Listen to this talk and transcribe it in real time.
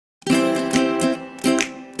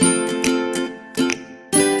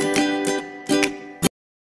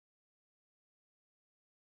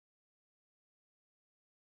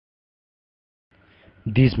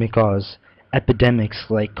These may cause epidemics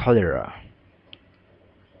like cholera.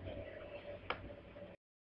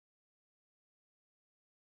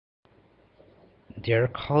 They are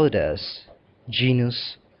called as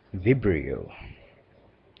genus Vibrio.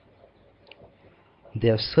 They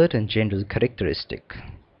have certain general characteristics.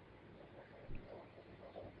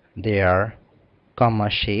 They are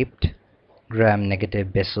comma-shaped gram-negative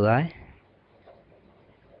bacilli.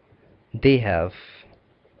 They have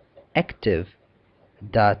active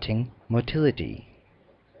darting motility.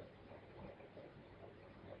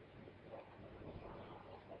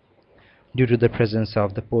 Due to the presence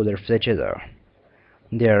of the polar flagella,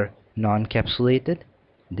 they are non-capsulated,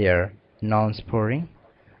 they are non-sporing,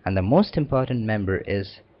 and the most important member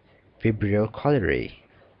is Vibrio Cholrae.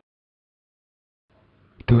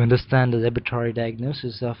 To understand the laboratory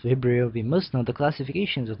diagnosis of Vibrio, we must know the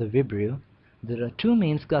classifications of the Vibrio. There are two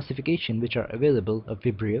main classifications which are available of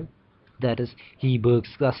Vibrio, that is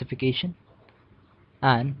Heiberg's classification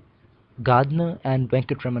and Gardner and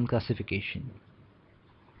Venkatraman classification.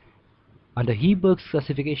 Under Heiberg's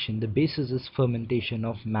classification, the basis is fermentation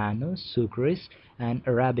of mannose, sucrase, and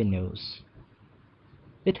arabinose.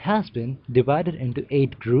 It has been divided into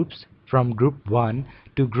 8 groups from group 1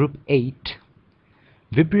 to group 8.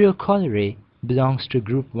 Vibrio Cholrae belongs to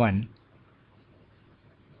group 1.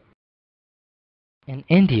 In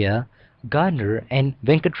India, Gardner and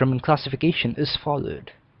Venkatraman classification is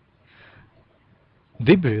followed.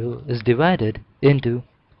 Vibrio is divided into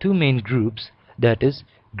 2 main groups, that is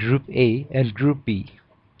Group A and Group B.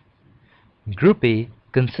 Group A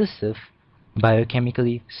consists of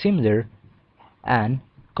biochemically similar and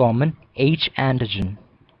common H antigen.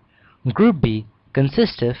 Group B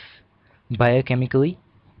consists of biochemically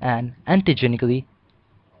and antigenically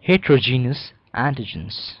heterogeneous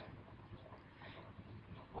antigens.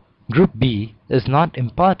 Group B is not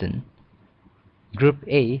important. Group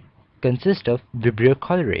A consists of Vibrio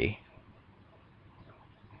Cholrae.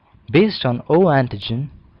 Based on O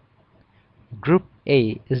antigen, Group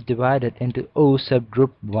A is divided into O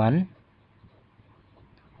subgroup 1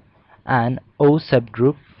 and O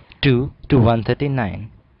subgroup 2 to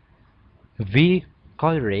 139. V.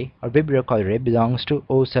 Cholrae or Vibrio Cholrae belongs to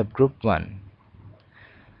O subgroup 1.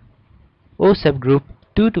 O subgroup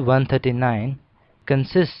 2 to 139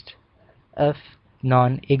 consists of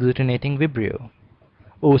non-agglutinating Vibrio.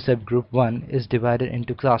 O subgroup 1 is divided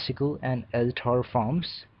into classical and L-Tor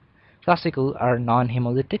forms. Classical are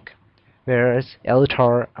non-hemolytic, whereas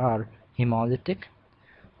L-Tor are hemolytic.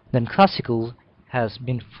 Then classical has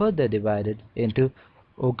been further divided into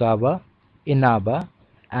Ogawa, Inaba,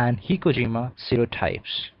 and Hikojima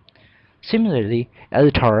serotypes. Similarly,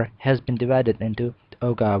 L-Tor has been divided into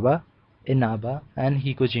Ogawa, Inaba, and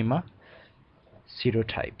Hikojima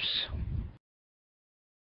serotypes.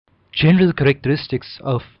 General characteristics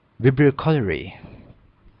of Vibrio Cholrae.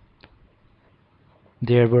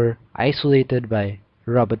 They were isolated by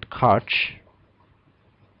Robert Koch.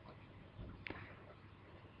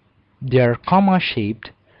 They are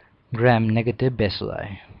comma-shaped gram-negative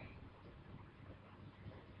bacilli.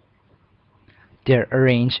 They are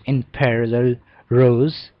arranged in parallel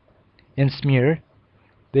rows in smear,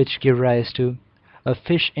 which give rise to a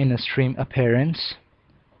fish in a stream appearance.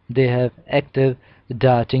 They have active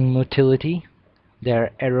darting motility. They are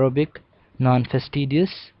aerobic,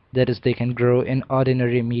 non-fastidious, that is, they can grow in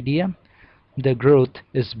ordinary media. The growth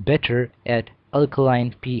is better at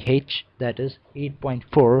alkaline pH, that is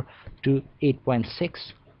 8.4 to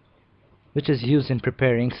 8.6, which is used in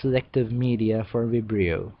preparing selective media for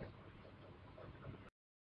Vibrio.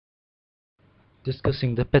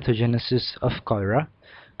 Discussing the pathogenesis of cholera.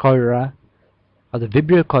 Cholera, or the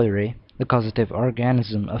Vibrio Cholrae, the causative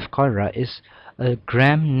organism of cholera, is a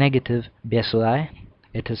gram-negative bacilli.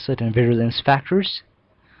 It has certain virulence factors.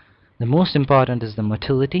 The most important is the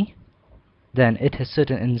motility. Then it has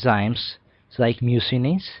certain enzymes like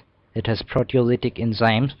mucinase. It has proteolytic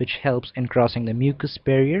enzymes which helps in crossing the mucous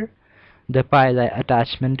barrier, the pili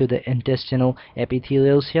attachment to the intestinal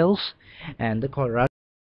epithelial cells, and the cholera.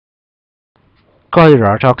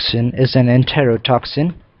 Cholera toxin is an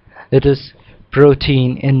enterotoxin. It is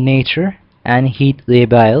protein in nature and heat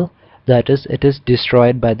labile, that is, it is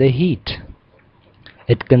destroyed by the heat.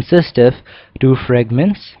 It consists of 2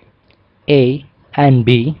 fragments, A and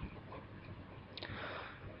B.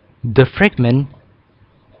 The fragment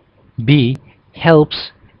B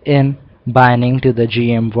helps in binding to the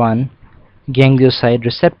GM1 ganglioside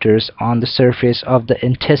receptors on the surface of the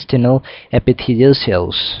intestinal epithelial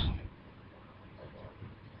cells.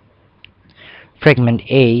 Fragment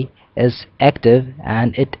A is active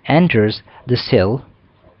and it enters the cell.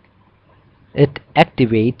 It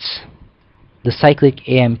activates the cyclic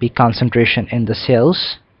AMP concentration in the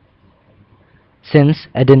cells, since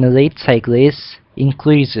adenylate cyclase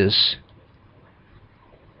increases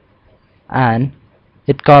and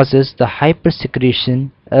it causes the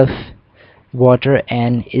hypersecretion of water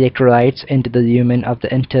and electrolytes into the lumen of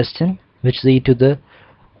the intestine, which lead to the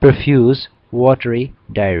profuse watery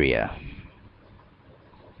diarrhea.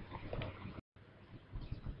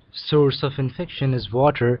 Source of infection is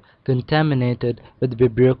water contaminated with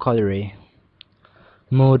Vibrio Cholrae.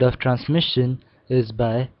 Mode of transmission is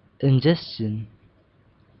by ingestion.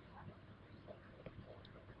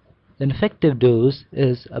 Infective dose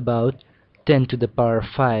is about 10 to the power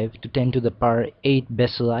 5 to 10 to the power 8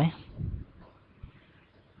 bacilli.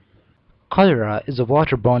 Cholera is a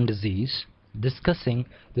waterborne disease. Discussing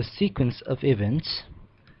the sequence of events.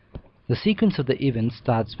 The sequence of the events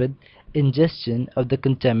starts with ingestion of the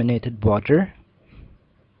contaminated water.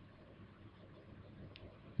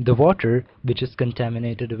 The water which is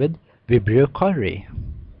contaminated with Vibrio Cholrae.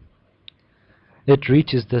 It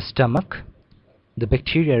reaches the stomach. The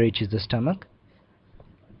bacteria reaches the stomach.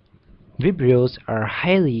 Vibrios are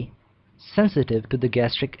highly sensitive to the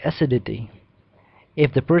gastric acidity.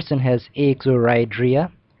 If the person has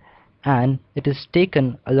achlorhydria and it is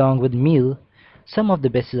taken along with meal, some of the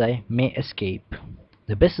bacilli may escape.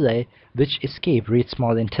 The bacilli which escape reach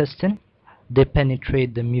small intestine. They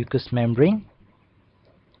penetrate the mucous membrane.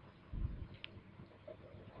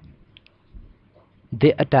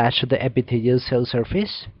 They attach to the epithelial cell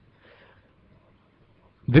surface.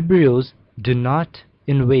 Vibrios do not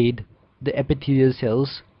invade the epithelial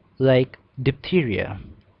cells like diphtheria.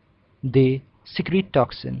 They secrete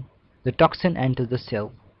toxin. The toxin enters the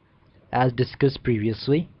cell, as discussed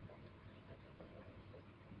previously.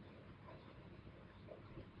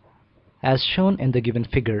 As shown in the given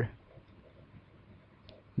figure,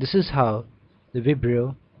 this is how the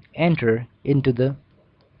Vibrio enter into the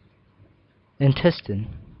intestine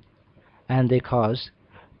and they cause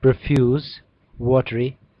profuse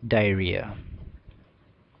watery diarrhea.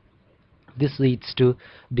 This leads to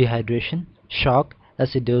dehydration, shock,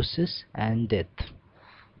 acidosis, and death.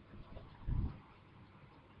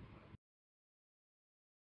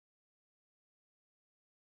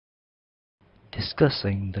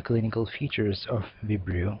 Discussing the clinical features of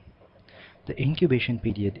Vibrio. The incubation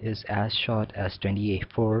period is as short as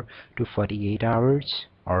 24 to 48 hours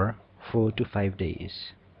or 4 to 5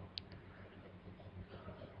 days.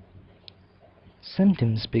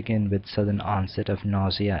 Symptoms begin with sudden onset of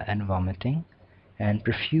nausea and vomiting and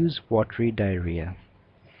profuse watery diarrhea.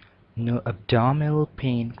 No abdominal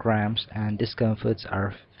pain, cramps, and discomforts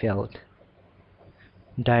are felt.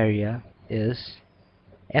 Diarrhea is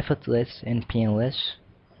effortless and painless.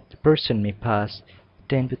 The person may pass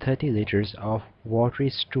 10 to 30 liters of watery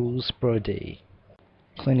stools per day.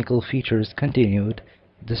 Clinical features continued.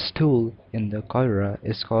 The stool in the cholera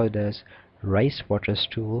is called as rice water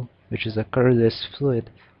stool, which is a colorless fluid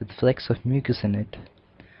with flecks of mucus in it.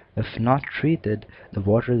 If not treated, the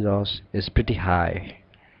water loss is pretty high.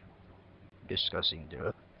 Discussing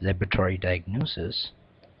the laboratory diagnosis,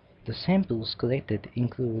 the samples collected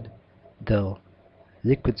include the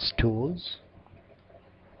liquid stools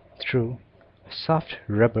through a soft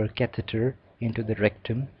rubber catheter into the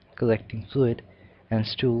rectum, collecting fluid, and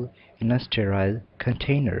stool in a sterile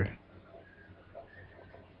container.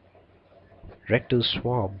 Rectal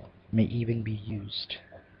swab may even be used.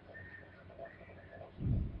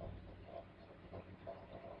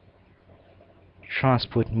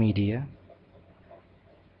 Transport media.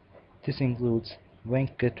 This includes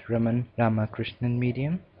Venkat Raman Ramakrishnan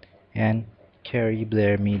medium and Carey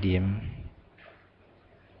Blair medium.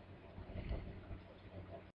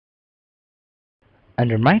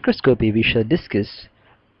 Under microscopy, we shall discuss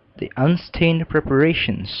the unstained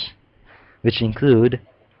preparations, which include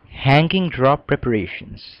hanging drop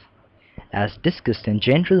preparations. As discussed in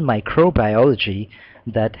general microbiology,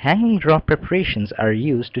 that hanging drop preparations are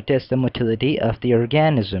used to test the motility of the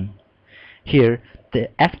organism. Here, the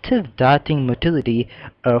active darting motility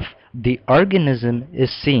of the organism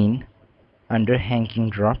is seen under hanging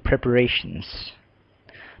drop preparations.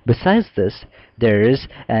 Besides this, there is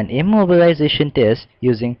an immobilization test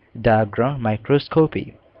using dark ground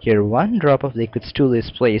microscopy. Here, one drop of liquid stool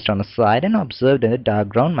is placed on a slide and observed in a dark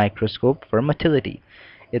ground microscope for motility.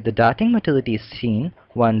 If the darting motility is seen,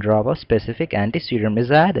 one drop of specific antiserum is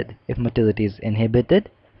added. If motility is inhibited,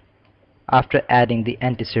 after adding the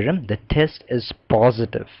antiserum, the test is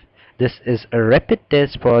positive. This is a rapid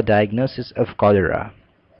test for diagnosis of cholera.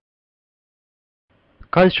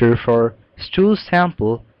 Culture for stool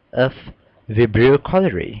sample of Vibrio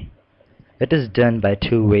Cholrae. It is done by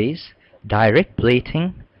two ways: direct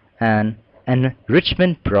plating and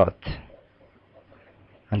enrichment broth.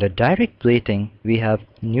 Under direct plating, we have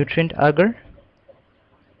nutrient agar,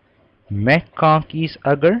 McConkey's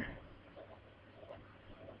agar,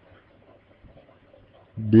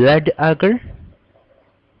 blood agar,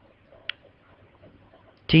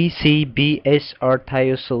 TCBS or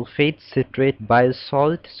thiosulfate citrate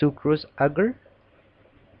biosalt sucrose agar,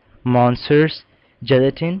 Monser's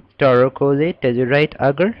gelatin torocole tellurite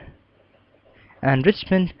agar.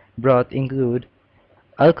 Enrichment broth include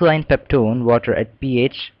alkaline peptone water at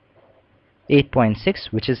pH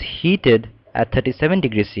 8.6, which is heated at 37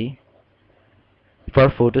 degrees C for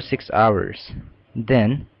 4 to 6 hours.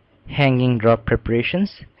 Then hanging drop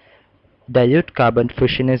preparations, dilute carbon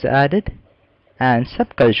fusion is added, and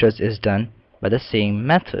subcultures is done by the same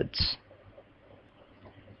methods.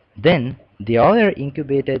 Then they all are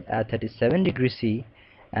incubated at 37 degrees C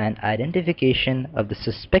and identification of the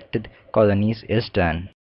suspected colonies is done.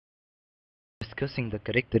 Discussing the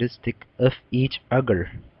characteristic of each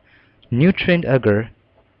agar. Nutrient agar.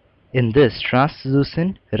 In this,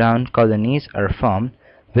 translucent round colonies are formed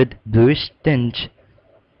with bluish tinge,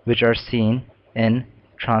 which are seen in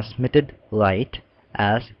transmitted light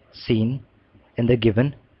as seen in the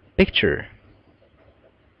given picture.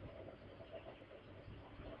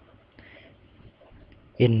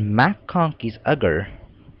 In McConkey's agar,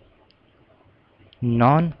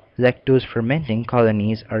 non-lactose fermenting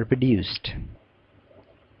colonies are produced.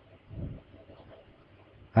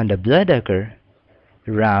 Under blood agar,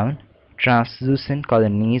 round, translucent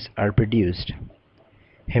colonies are produced.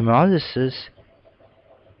 Hemolysis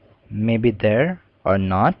may be there or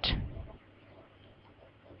not.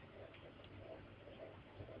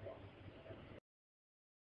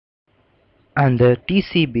 Under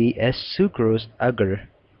TCBS sucrose agar,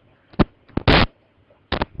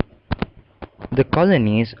 the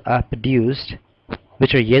colonies are produced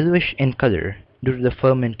which are yellowish in color due to the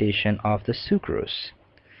fermentation of the sucrose.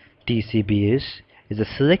 TCBS is a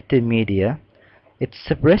selective media. It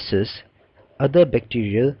suppresses other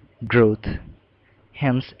bacterial growth.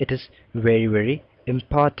 Hence, it is very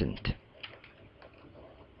important.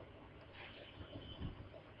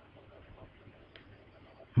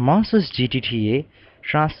 Monster's GTTA,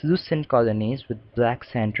 translucent colonies with black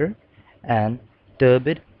center and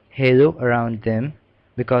turbid halo around them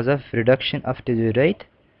because of reduction of tellurite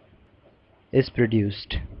is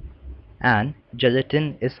produced, and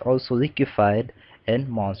gelatin is also liquefied in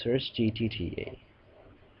Monster's GTTA.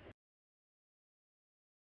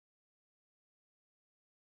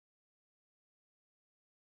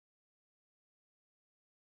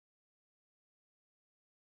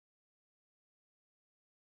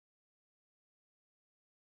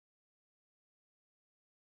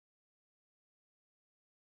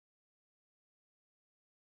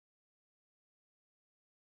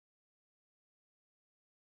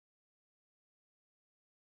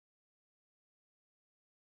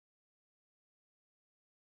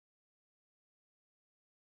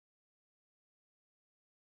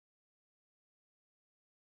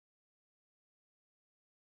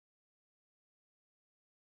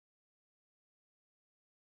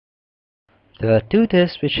 There are two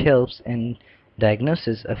tests which helps in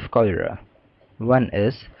diagnosis of cholera. One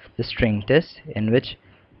is the string test, in which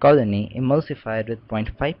colony emulsified with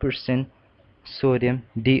 0.5% sodium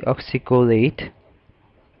deoxycholate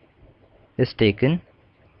is taken.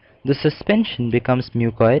 The suspension becomes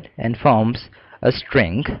mucoid and forms a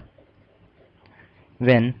string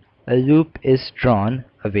when a loop is drawn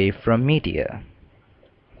away from media.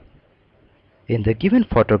 In the given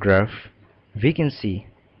photograph, we can see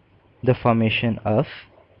the formation of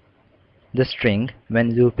the string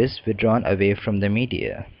when loop is withdrawn away from the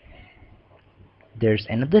media. There's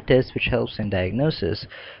another test which helps in diagnosis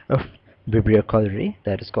of Vibrio Cholrae,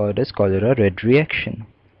 that is called as cholera red reaction.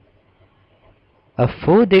 A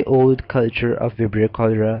 4-day-old culture of Vibrio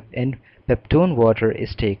Cholrae in peptone water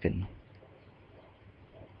is taken.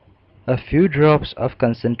 A few drops of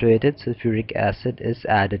concentrated sulfuric acid is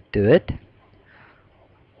added to it.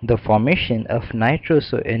 The formation of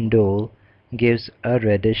nitrosoindole gives a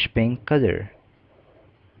reddish pink color,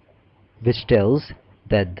 which tells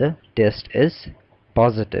that the test is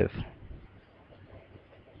positive.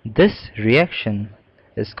 This reaction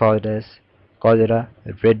is called as cholera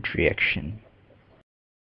red reaction.